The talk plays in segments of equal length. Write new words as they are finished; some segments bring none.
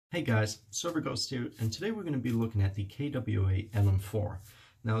Hey guys, Server Ghost here, and today we're going to be looking at the KWA LM4.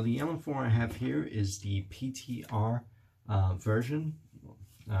 Now the LM4 I have here is the PTR version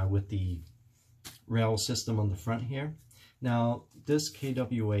with the rail system on the front here. Now this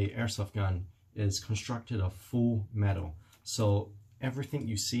KWA airsoft gun is constructed of full metal, so everything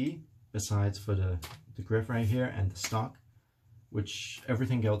you see besides for the grip right here and the stock, which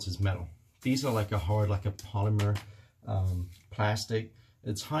everything else is metal. These are like a hard, like a polymer plastic.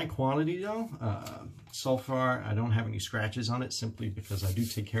 It's high quality though. So far I don't have any scratches on it simply because I do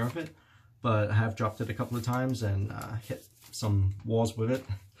take care of it, but I have dropped it a couple of times and hit some walls with it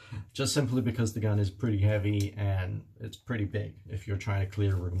just simply because the gun is pretty heavy and it's pretty big if you're trying to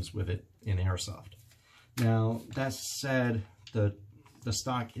clear rooms with it in airsoft. Now that said, the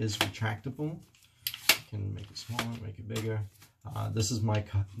stock is retractable. You can make it smaller, make it bigger. This is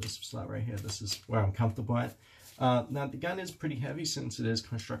this slot right here. This is where I'm comfortable at. Now the gun is pretty heavy since it is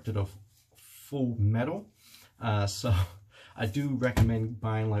constructed of full metal, so I do recommend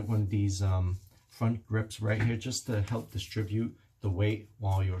buying like one of these front grips right here just to help distribute the weight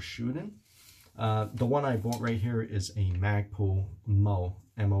while you're shooting. The one I bought right here is a Magpul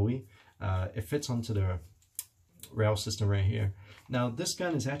MOE. It fits onto the rail system right here. Now this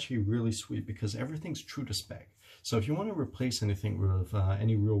gun is actually really sweet because everything's true to spec. So if you want to replace anything with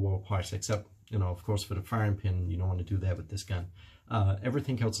any real world parts, except, you know, of course for the firing pin, you don't want to do that with this gun.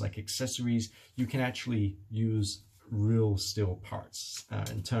 Everything else like accessories, you can actually use real steel parts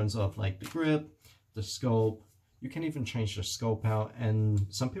in terms of like the grip, the scope. You can even change the scope out, and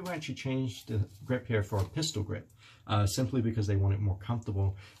some people actually change the grip here for a pistol grip simply because they want it more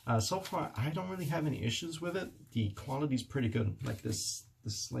comfortable. So far, I don't really have any issues with it. The quality's pretty good. Like this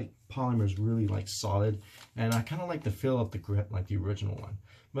like polymer is really like solid, and I kind of like the feel of the grip like the original one.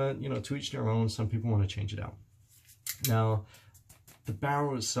 But you know, to each their own. Some people want to change it out. Now the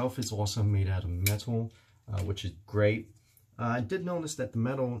barrel itself is also made out of metal, which is great. I did notice that the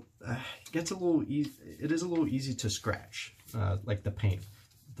metal gets a little easy. It is a little easy to scratch, like the paint.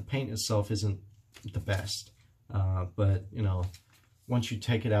 The paint itself isn't the best, but you know, once you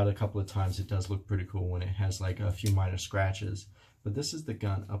take it out a couple of times, it does look pretty cool when it has like a few minor scratches. But this is the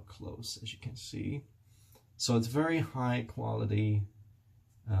gun up close, as you can see. So it's very high quality.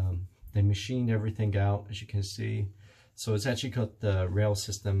 They machined everything out, as you can see. So it's actually got the rail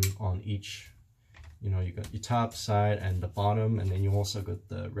system on each, you know, you got your top, side, and the bottom, and then you also got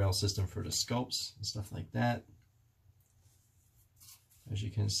the rail system for the scopes and stuff like that. As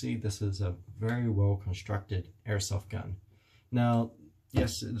you can see, this is a very well constructed airsoft gun. Now,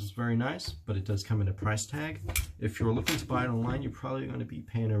 yes, it is very nice, but it does come in a price tag. If you're looking to buy it online, you're probably going to be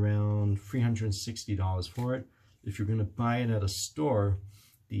paying around $360 for it. If you're going to buy it at a store,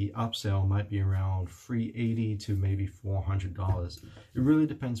 the upsell might be around $380 to maybe $400. It really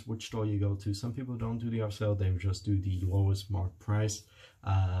depends which store you go to. Some people don't do the upsell, they just do the lowest marked price.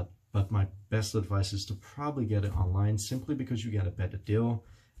 But my best advice is to probably get it online simply because you get a better deal.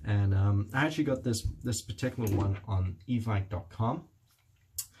 And I actually got this particular one on evike.com.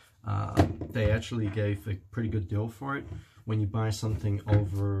 They actually gave a pretty good deal for it. When you buy something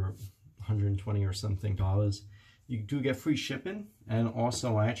over $120 or something, you do get free shipping. And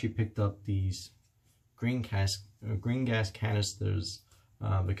also I actually picked up these green gas canisters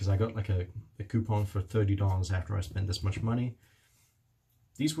because I got like a coupon for $30 after I spent this much money.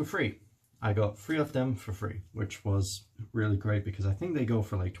 These were free. I got 3 of them for free, which was really great because I think they go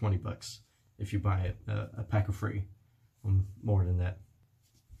for like 20 bucks if you buy a pack of 3, more than that.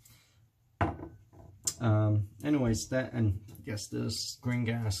 Anyways, that, and yes, this green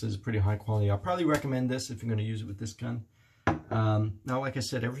gas is pretty high quality. I'll probably recommend this if you're going to use it with this gun. Now, like I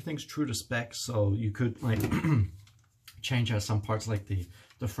said, everything's true to spec, so you could like change out some parts like the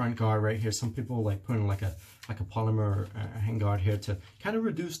front guard right here. Some people like putting like a polymer handguard here to kind of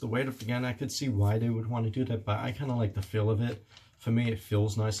reduce the weight of the gun. I could see why they would want to do that, but I kind of like the feel of it. For me, it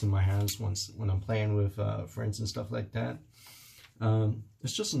feels nice in my hands when I'm playing with friends and stuff like that.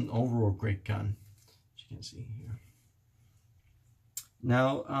 It's just an overall great gun, as you can see here.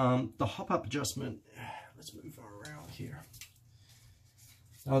 Now, the hop-up adjustment, let's move around here.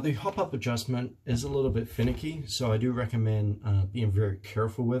 Now, the hop-up adjustment is a little bit finicky, so I do recommend being very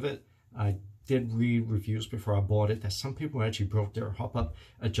careful with it. I did read reviews before I bought it that some people actually broke their hop-up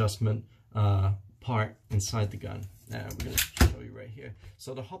adjustment part inside the gun. Now, we're going to show you right here.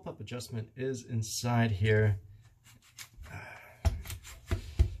 So the hop-up adjustment is inside here.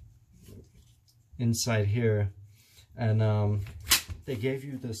 Inside here, and they gave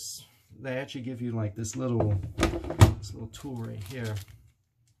you this. They actually give you like this little tool right here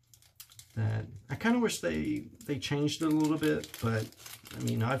that I kind of wish they changed it a little bit, but I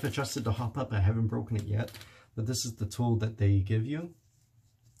mean, I've adjusted the hop up. I haven't broken it yet, but this is the tool that they give you.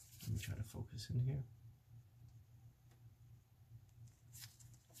 Let me try to focus in here.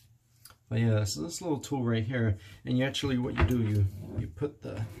 But yeah, so this little tool right here, and you actually, what you do, you put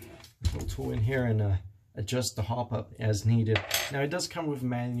the little tool in here and adjust the hop up as needed. Now it does come with a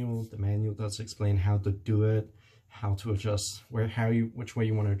manual. The manual does explain how to do it, how to adjust, which way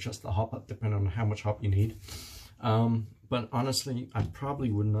you want to adjust the hop up depending on how much hop you need. But honestly, I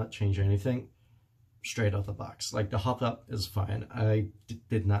probably would not change anything straight out the box. Like the hop up is fine. I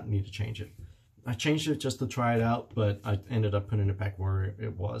did not need to change it. I changed it just to try it out, but I ended up putting it back where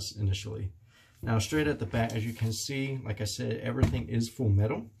it was initially. Now straight at the back, as you can see, like I said, everything is full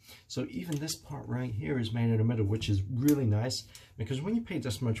metal. So even this part right here is made out of metal, which is really nice, because when you pay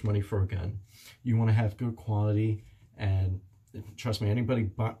this much money for a gun, you want to have good quality. And trust me, anybody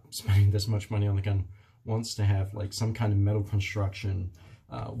spending this much money on the gun wants to have like some kind of metal construction,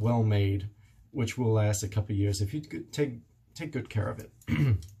 well made, which will last a couple of years if you take good care of it.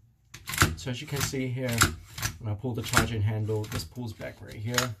 So as you can see here, when I pull the charging handle, this pulls back right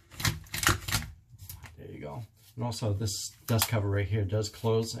here. There you go. And also this dust cover right here does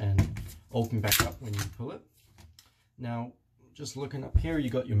close and open back up when you pull it. Now, just looking up here,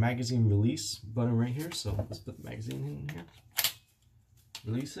 you got your magazine release button right here. So let's put the magazine in here.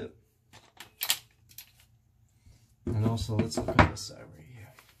 Release it. And also let's look at this side right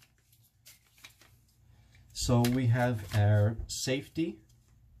here. So we have our safety,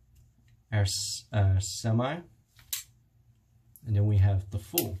 our semi, and then we have the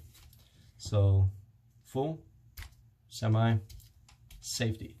full. So full, semi,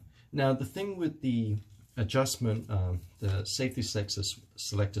 safety. Now the thing with the adjustment, the safety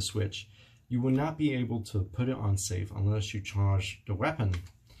selector switch, you will not be able to put it on safe unless you charge the weapon.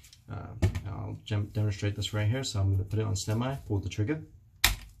 I'll demonstrate this right here. So I'm going to put it on semi, pull the trigger.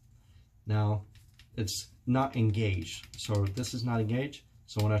 Now it's not engaged. So this is not engaged.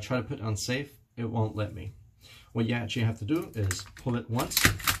 So when I try to put it on safe, it won't let me. What you actually have to do is pull it once,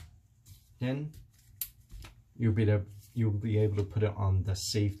 then you'll be able to put it on the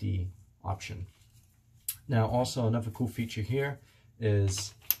safety option. Now also another cool feature here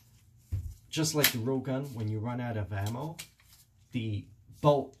is, just like the roll gun, when you run out of ammo, the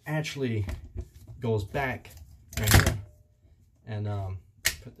bolt actually goes back right here. And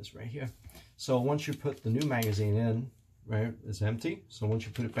put this right here. So once you put the new magazine in, right, it's empty. So once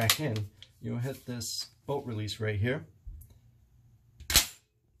you put it back in, you'll hit this bolt release right here.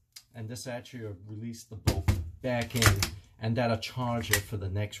 And this actually will release the bolt back in, and that'll charge it for the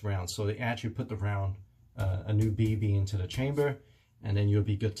next round. So they actually put the round, a new BB into the chamber, and then you'll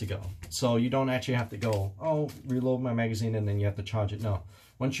be good to go. So you don't actually have to go, oh, reload my magazine, and then you have to charge it. No.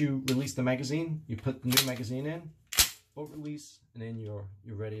 Once you release the magazine, you put the new magazine in, bolt release, and then you're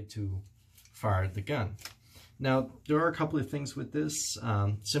ready to fire the gun. Now, there are a couple of things with this.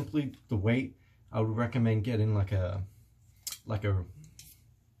 Simply the weight, I would recommend getting like a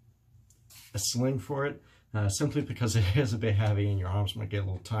sling for it, simply because it is a bit heavy and your arms might get a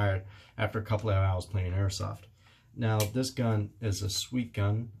little tired after a couple of hours playing airsoft. Now, this gun is a sweet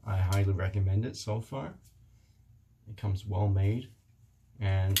gun. I highly recommend it so far. It comes well made.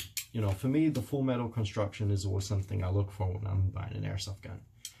 And, you know, for me, the full metal construction is always something I look for when I'm buying an airsoft gun.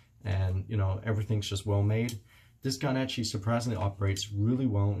 And, you know, everything's just well made. This gun actually surprisingly operates really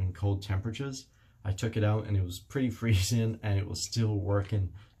well in cold temperatures. I took it out and it was pretty freezing and it was still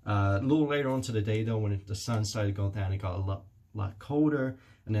working. A little later on to the day though, when the sun started to go down, it got a lot colder.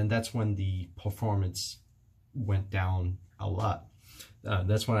 And then that's when the performance went down a lot.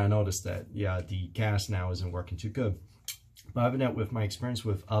 That's when I noticed that, yeah, the gas now isn't working too good. But other than that, with my experience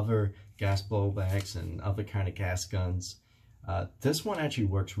with other gas blowbacks and other kind of gas guns, this one actually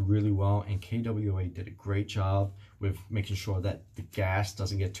works really well, and KWA did a great job with making sure that the gas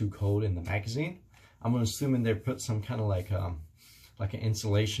doesn't get too cold in the magazine. I'm assuming they put some kind of like an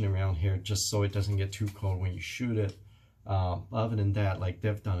insulation around here just so it doesn't get too cold when you shoot it. Other than that, like,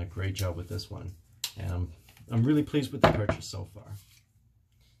 they've done a great job with this one, and I'm really pleased with the purchase so far,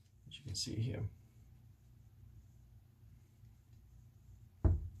 as you can see here.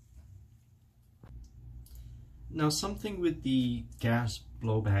 Now, something with the gas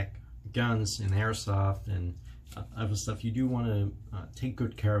blowback guns in airsoft and other stuff, you do want to take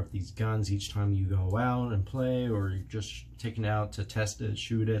good care of these guns each time you go out and play, or you're just taking it out to test it,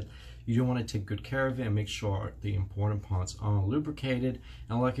 shoot it. You do want to take good care of it and make sure the important parts are lubricated.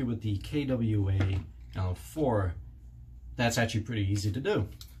 And lucky with the KWA LM4, that's actually pretty easy to do.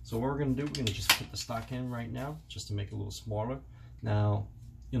 So what we're going to do, we're going to just put the stock in right now, just to make it a little smaller. Now,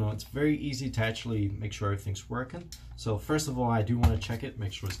 you know, it's very easy to actually make sure everything's working. So first of all, I do want to check it,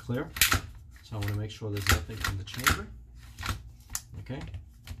 make sure it's clear. So I want to make sure there's nothing in the chamber. Okay,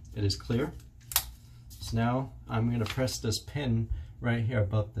 it is clear. So now I'm going to press this pin right here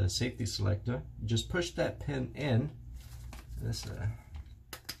above the safety selector. You just push that pin in. This,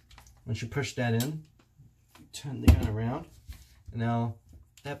 once you push that in, you turn the gun around. And now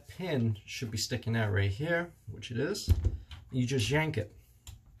that pin should be sticking out right here, which it is. You just yank it.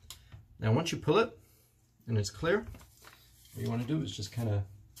 Now once you pull it and it's clear, what you want to do is just kind of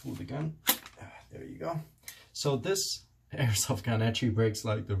pull the gun. There you go. So this airsoft gun actually breaks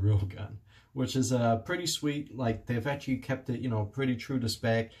like the real gun, which is pretty sweet. Like, they've actually kept it, you know, pretty true to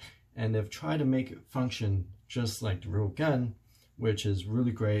spec, and they've tried to make it function just like the real gun, which is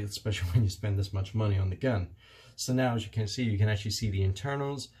really great, especially when you spend this much money on the gun. So now, as you can see, you can actually see the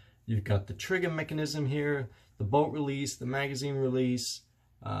internals. You've got the trigger mechanism here, the bolt release, the magazine release.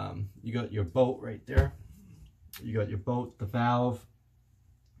 You got your bolt right there. You got your bolt, the valve,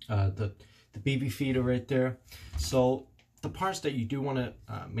 the BB feeder right there. So the parts that you do want to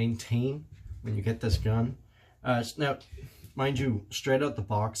maintain when you get this gun. Now, mind you, straight out the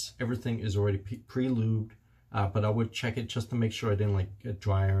box, everything is already pre-lubed, but I would check it just to make sure it didn't like get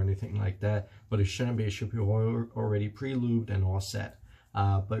dry or anything like that. But it shouldn't be. It should be already pre-lubed and all set.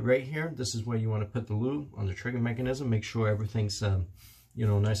 But right here, this is where you want to put the lube on the trigger mechanism. Make sure everything's you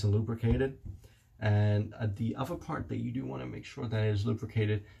know, nice and lubricated. And the other part that you do want to make sure that it is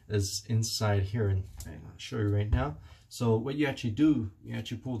lubricated is inside here, and I'll show you right now. So what you actually do, you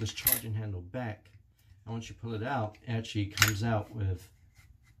actually pull this charging handle back, and once you pull it out, it actually comes out with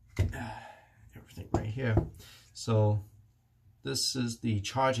everything right here. So this is the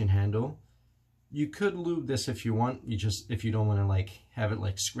charging handle. You could lube this if you want. If you don't want to like have it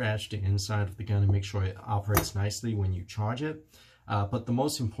like scratch the inside of the gun and make sure it operates nicely when you charge it. But the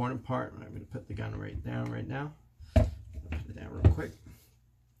most important part, I'm going to put the gun right down right now. Put it down real quick.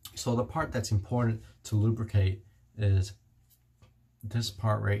 So the part that's important to lubricate is this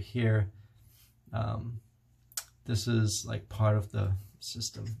part right here. This is like part of the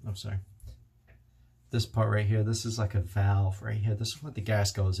system. I'm sorry. This part right here, this is like a valve right here. This is what the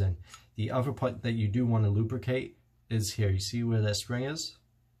gas goes in. The other part that you do want to lubricate is here. You see where that spring is?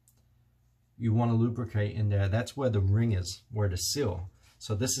 You want to lubricate in there. That's where the ring is, where the seal.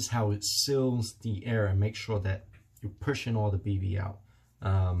 So this is how it seals the air and make sure that you're pushing all the BB out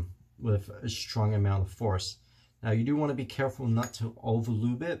with a strong amount of force. Now you do want to be careful not to over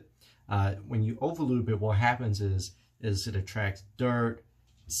lube it. When you over lube it, what happens is it attracts dirt,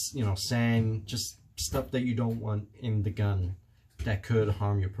 you know, sand, just stuff that you don't want in the gun that could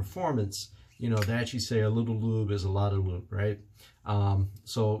harm your performance. You know, they actually say a little lube is a lot of lube, right?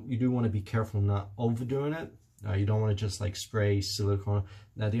 So you do want to be careful not overdoing it. You don't want to just like spray silicone.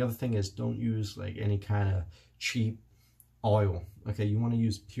 Now the other thing is, don't use like any kind of cheap oil. Okay, you want to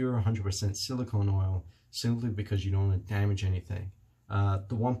use pure 100% silicone oil, simply because you don't want to damage anything.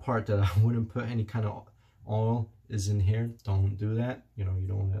 The one part that I wouldn't put any kind of oil is in here. Don't do that. You know, you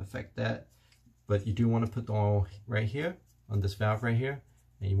don't want to affect that. But you do want to put the oil right here on this valve right here,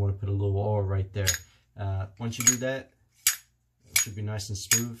 and you want to put a little oil right there. Once you do that, it should be nice and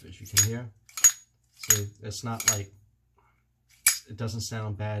smooth, as you can hear. So it's not like, it doesn't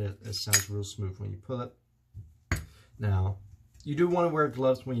sound bad. It sounds real smooth when you pull it. Now, you do want to wear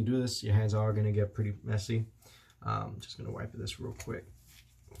gloves when you do this. Your hands are going to get pretty messy. I'm just going to wipe this real quick.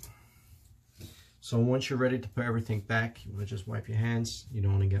 So once you're ready to put everything back, you want to just wipe your hands. You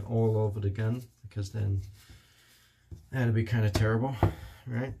don't want to get all over the gun, because then that'd be kind of terrible,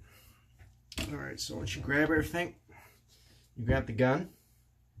 right? Alright, so once you grab everything, you grab the gun,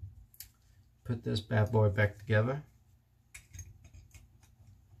 put this bad boy back together.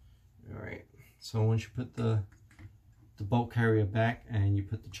 Alright, so once you put the bolt carrier back and you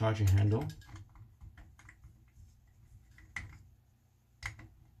put the charging handle,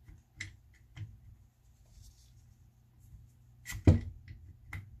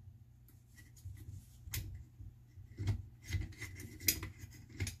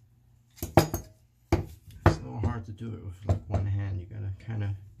 to do it with like one hand. You gotta kind of,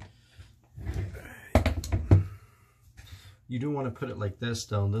 you do want to put it like this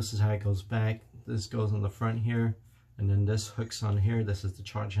though. This is how it goes back. This goes on the front here, and then this hooks on here. This is the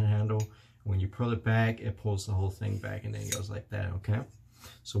charging handle. When you pull it back, it pulls the whole thing back, and then it goes like that. Okay,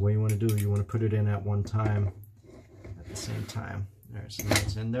 so what you want to do, you want to put it in at one time, at the same time. Alright, so now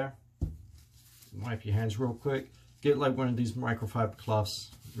it's in there. Wipe your hands real quick. Get like one of these microfiber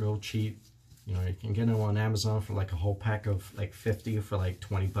cloths, real cheap. You know, you can get them on Amazon for like a whole pack of like 50 for like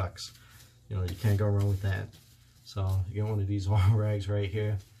 20 bucks. You know, you can't go wrong with that. So you get one of these oil rags right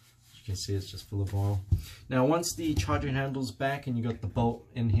here. As you can see, it's just full of oil. Now once the charging handle's back and you got the bolt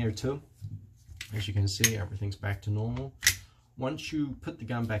in here too, as you can see, everything's back to normal. Once you put the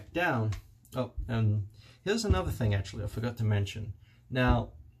gun back down, oh, and here's another thing actually I forgot to mention. Now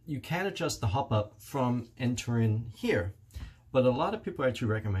you can adjust the hop up from entering here, but a lot of people actually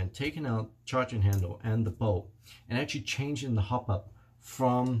recommend taking out charging handle and the bolt and actually changing the hop up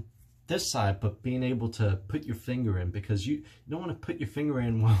from this side, but being able to put your finger in, because you don't want to put your finger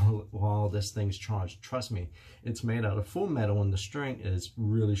in while this thing's charged. Trust me, it's made out of full metal and the string is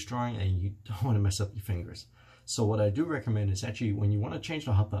really strong and you don't want to mess up your fingers. So what I do recommend is actually, when you want to change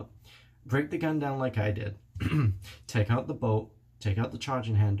the hop up, break the gun down like I did, take out the bolt, take out the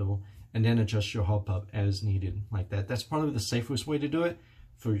charging handle, and then adjust your hop up as needed like that. That's probably the safest way to do it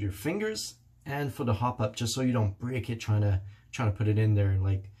for your fingers and for the hop up, just so you don't break it trying to put it in there.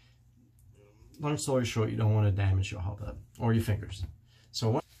 Like, long story short, you don't want to damage your hop up or your fingers.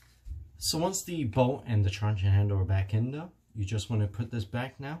 So once the bolt and the charging handle are back in though, you just want to put this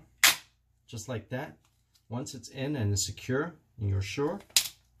back now, just like that. Once it's in and it's secure and you're sure,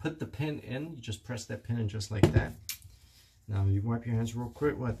 put the pin in. You just press that pin in just like that. Now you wipe your hands real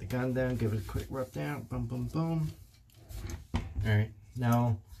quick, wipe the gun down, give it a quick rub down, boom, boom, boom. Alright,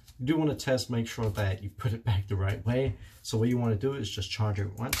 now you do want to test, make sure that you put it back the right way. So what you want to do is just charge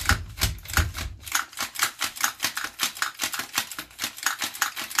it once.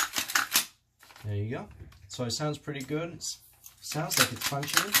 There you go. So it sounds pretty good. It sounds like it's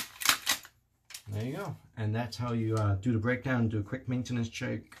functioning. There you go. And that's how you do the breakdown, do a quick maintenance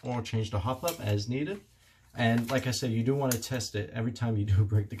check, or change the hop up as needed. And like I said, you do want to test it every time you do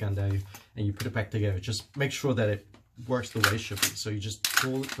break the gun down and you put it back together. Just make sure that it works the way it should be. So you just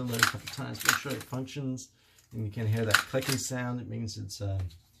pull it a couple times, make sure it functions, and you can hear that clicking sound. It means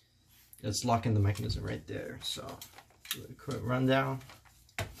it's locking the mechanism right there. So do a quick rundown.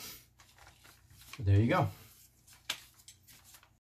 There you go.